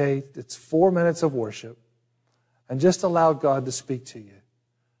moment, okay? It's 4 minutes of worship, and just allow God to speak to you.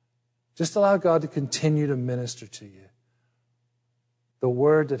 Just allow God to continue to minister to you the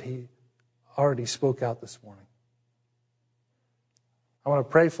word that He already spoke out this morning. I want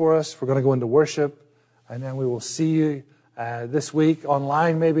to pray for us. We're going to go into worship, and then we will see you this week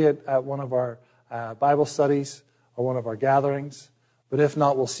online, maybe at one of our Bible studies or one of our gatherings. But if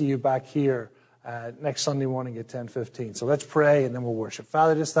not, we'll see you back here next Sunday morning at 10:15. So let's pray, and then we'll worship.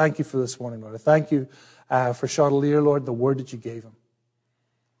 Father, just thank you for this morning, Lord. I thank you for Chandelier, Lord, the word that you gave him.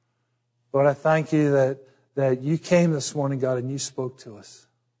 Lord, I thank you that you came this morning, God, and you spoke to us.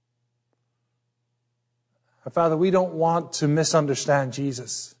 And Father, we don't want to misunderstand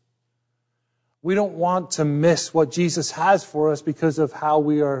Jesus. We don't want to miss what Jesus has for us because of how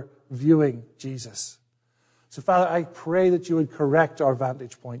we are viewing Jesus. So Father, I pray that you would correct our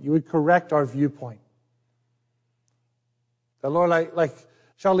vantage point. You would correct our viewpoint. The Lord, like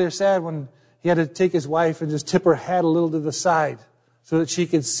Charlier said when he had to take his wife and just tip her head a little to the side so that she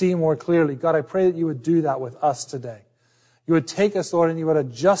could see more clearly. God, I pray that you would do that with us today. You would take us, Lord, and you would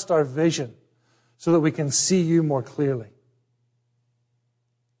adjust our vision so that we can see you more clearly.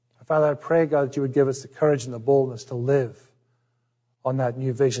 Father, I pray, God, that you would give us the courage and the boldness to live on that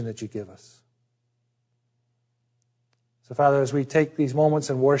new vision that you give us. So, Father, as we take these moments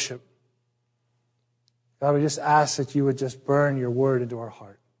in worship, God, we just ask that you would just burn your word into our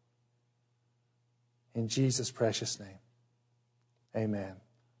heart. In Jesus' precious name. Amen.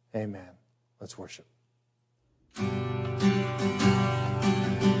 Amen. Let's worship.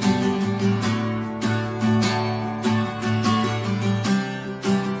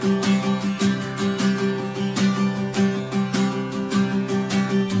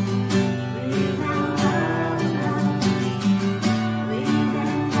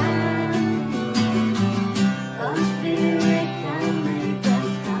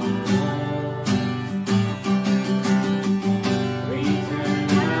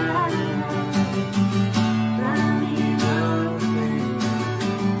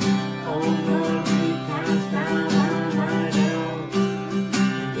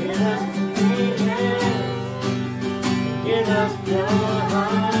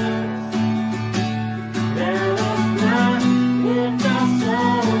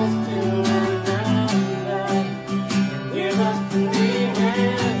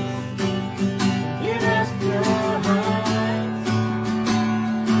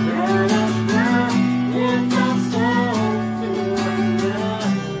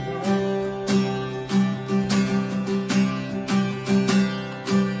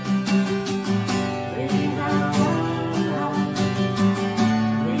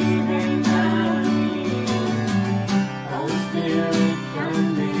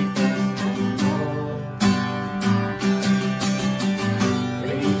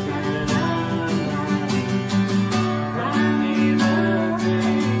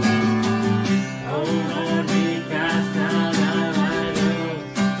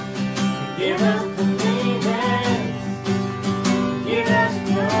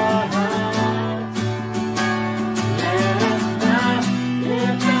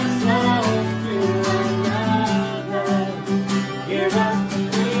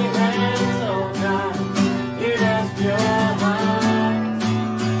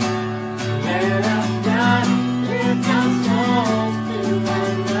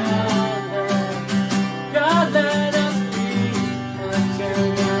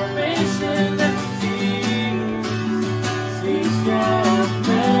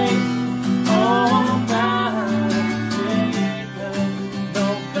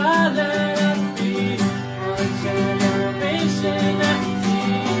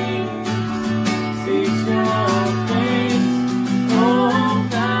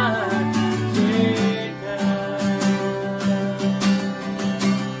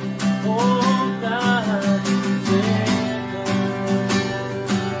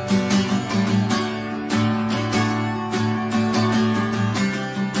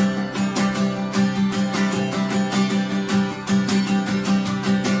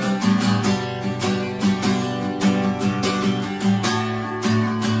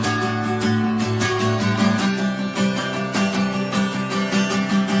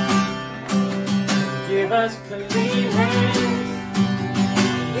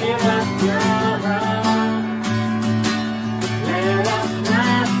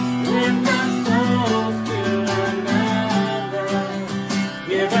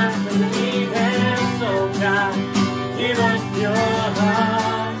 Give us your heart.